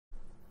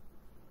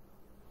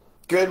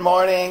Good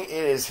morning. It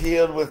is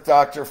Healed with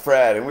Dr.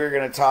 Fred, and we're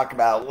going to talk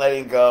about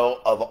letting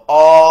go of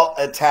all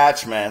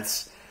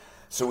attachments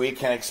so we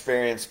can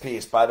experience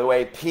peace. By the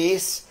way,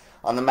 peace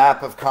on the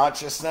map of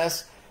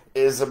consciousness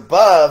is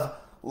above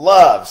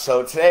love.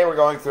 So today we're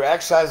going through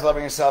exercise,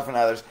 loving yourself and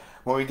others.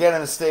 When we get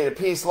in a state of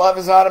peace, love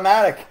is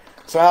automatic.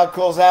 So how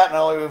cool is that?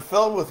 Not only are we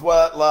filled with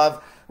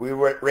love, we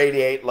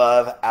radiate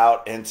love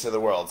out into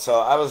the world. So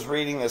I was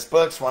reading this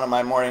book. It's one of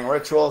my morning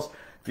rituals.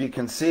 If you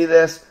can see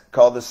this,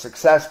 called The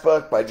Success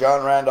Book by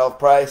John Randolph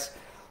Price.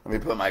 Let me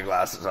put my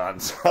glasses on.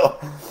 So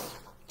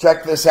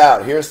check this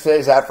out. Here's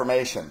today's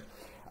affirmation.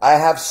 I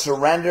have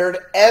surrendered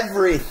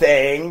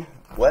everything.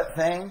 What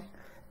thing?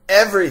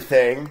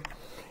 Everything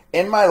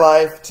in my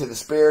life to the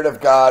Spirit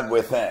of God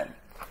within.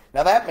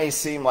 Now that may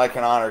seem like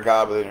an honor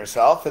God within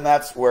yourself, and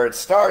that's where it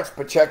starts,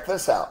 but check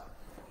this out.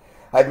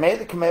 I've made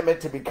the commitment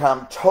to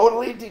become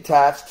totally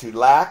detached to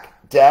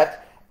lack,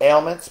 debt,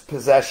 ailments,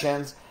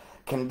 possessions,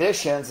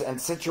 conditions, and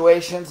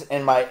situations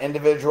in my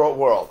individual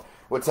world.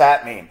 What's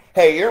that mean?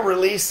 Hey, you're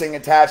releasing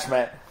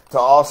attachment to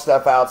all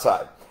stuff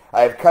outside.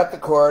 I have cut the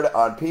cord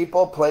on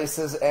people,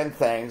 places, and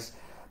things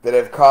that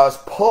have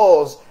caused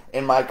pulls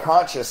in my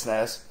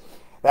consciousness.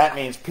 That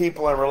means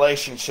people and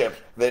relationships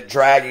that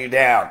drag you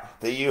down,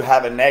 that you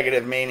have a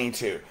negative meaning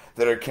to,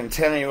 that are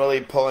continually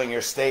pulling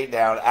your state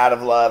down out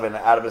of love and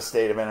out of a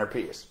state of inner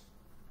peace.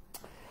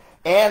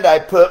 And I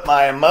put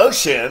my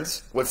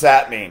emotions, what's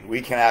that mean?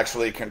 We can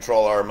actually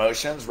control our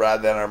emotions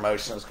rather than our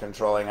emotions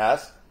controlling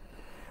us,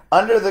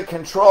 under the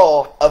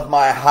control of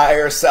my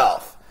higher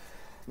self.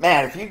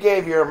 Man, if you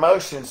gave your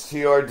emotions to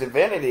your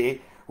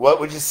divinity, what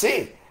would you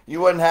see?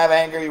 You wouldn't have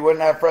anger, you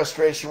wouldn't have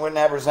frustration, you wouldn't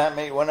have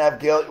resentment, you wouldn't have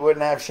guilt, you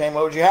wouldn't have shame.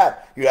 What would you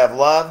have? You'd have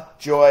love,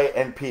 joy,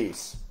 and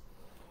peace.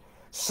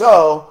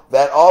 So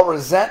that all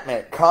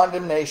resentment,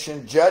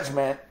 condemnation,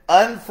 judgment,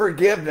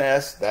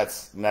 unforgiveness,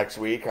 that's next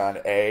week on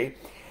A,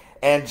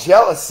 and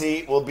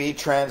jealousy will be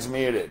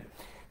transmuted.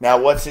 Now,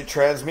 what's it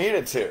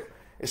transmuted to?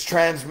 It's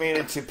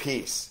transmuted to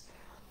peace.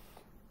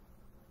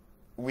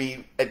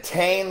 We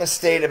attain the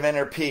state of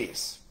inner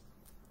peace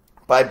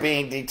by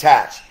being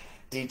detached.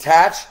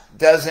 Detached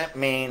doesn't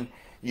mean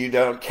you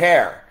don't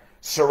care.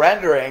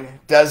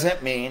 Surrendering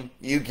doesn't mean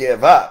you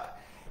give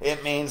up.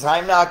 It means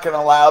I'm not going to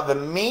allow the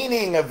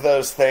meaning of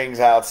those things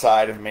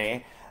outside of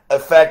me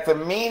affect the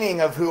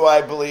meaning of who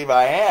I believe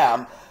I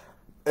am,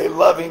 a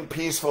loving,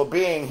 peaceful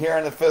being here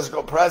in the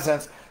physical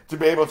presence, to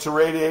be able to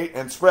radiate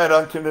and spread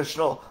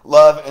unconditional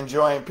love and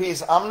joy and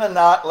peace. I'm going to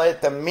not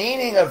let the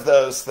meaning of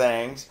those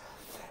things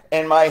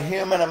and my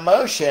human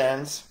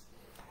emotions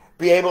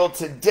be able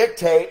to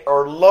dictate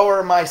or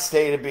lower my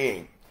state of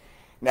being.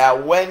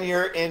 Now, when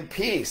you're in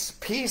peace,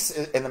 peace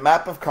in the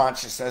map of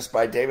consciousness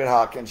by David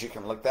Hawkins, you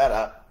can look that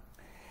up,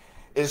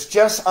 is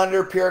just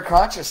under pure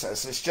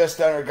consciousness. It's just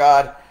under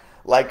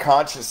God-like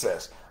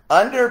consciousness.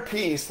 Under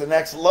peace, the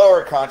next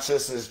lower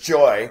consciousness is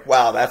joy.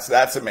 Wow,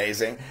 that's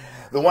amazing.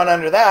 The one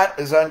under that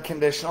is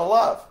unconditional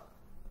love.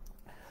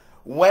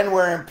 When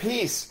we're in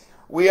peace,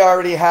 we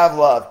already have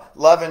love.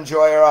 Love and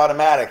joy are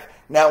automatic.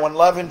 Now, when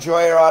love and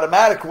joy are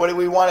automatic, what do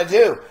we want to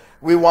do?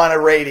 We want to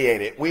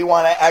radiate it. We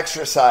want to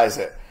exercise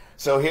it.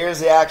 So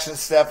here's the action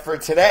step for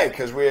today,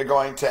 because we are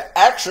going to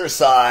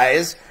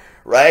exercise,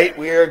 right?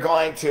 We are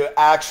going to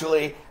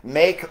actually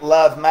make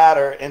love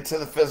matter into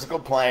the physical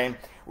plane.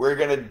 We're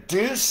going to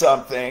do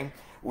something.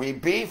 We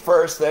be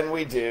first, then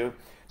we do.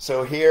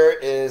 So here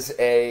is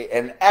a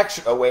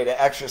way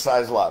to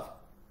exercise love.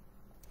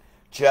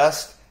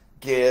 Just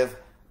give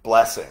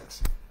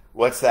blessings.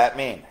 What's that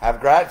mean?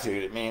 Have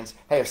gratitude. It means,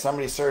 hey, if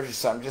somebody serves you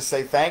something, just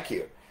say thank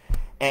you.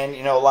 And,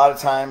 a lot of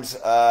times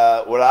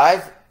what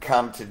I've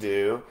come to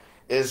do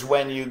is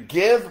when you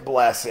give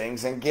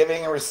blessings, and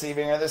giving and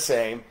receiving are the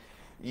same,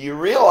 you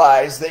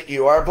realize that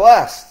you are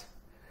blessed.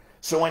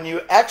 So when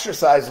you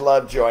exercise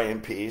love, joy,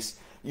 and peace,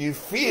 you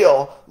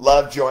feel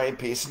love, joy, and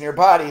peace in your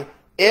body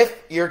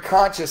if you're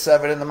conscious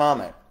of it in the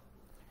moment.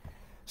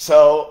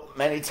 So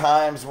many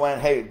times when,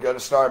 hey, go to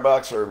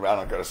Starbucks, or I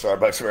don't go to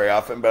Starbucks very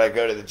often, but I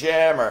go to the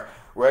gym or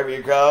wherever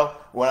you go,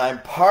 when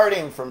I'm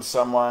parting from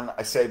someone,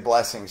 I say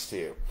blessings to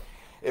you.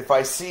 If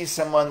I see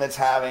someone that's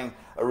having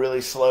a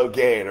really slow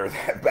gait or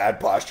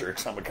bad posture,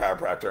 because I'm a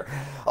chiropractor,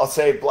 I'll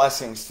say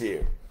blessings to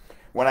you.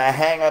 When I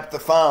hang up the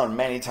phone,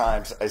 many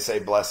times I say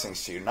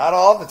blessings to you. Not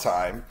all the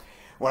time.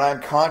 When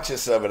I'm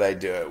conscious of it, I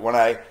do it. When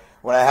I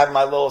have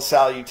my little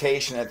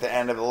salutation at the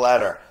end of the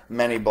letter,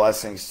 many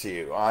blessings to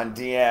you. On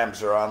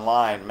DMs or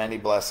online, many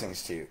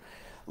blessings to you.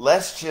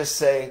 Let's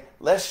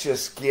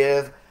just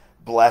give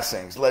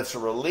blessings. Let's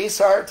release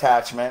our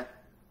attachment.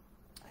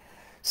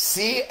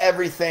 See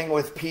everything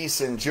with peace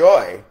and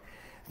joy.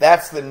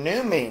 That's the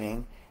new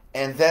meaning.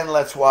 And then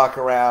let's walk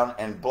around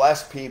and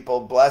bless people,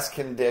 bless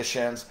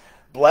conditions,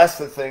 bless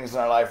the things in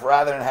our life,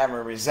 rather than having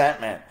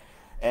resentment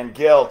and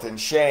guilt and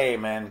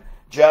shame and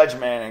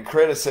judgment and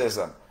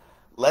criticism.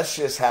 Let's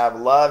just have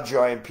love,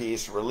 joy, and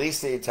peace,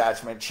 release the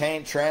attachment,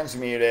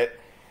 transmute it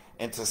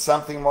into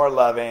something more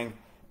loving,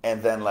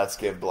 and then let's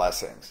give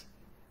blessings.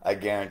 I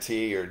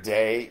guarantee your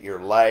day, your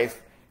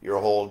life, your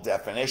whole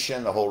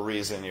definition, the whole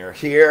reason you're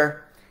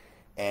here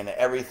and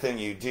everything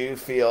you do,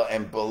 feel,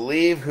 and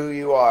believe who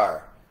you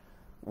are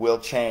will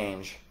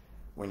change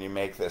when you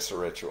make this a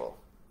ritual.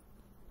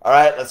 All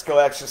right, let's go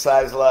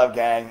exercise love,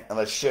 gang, and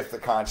let's shift the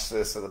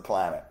consciousness of the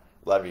planet.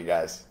 Love you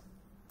guys.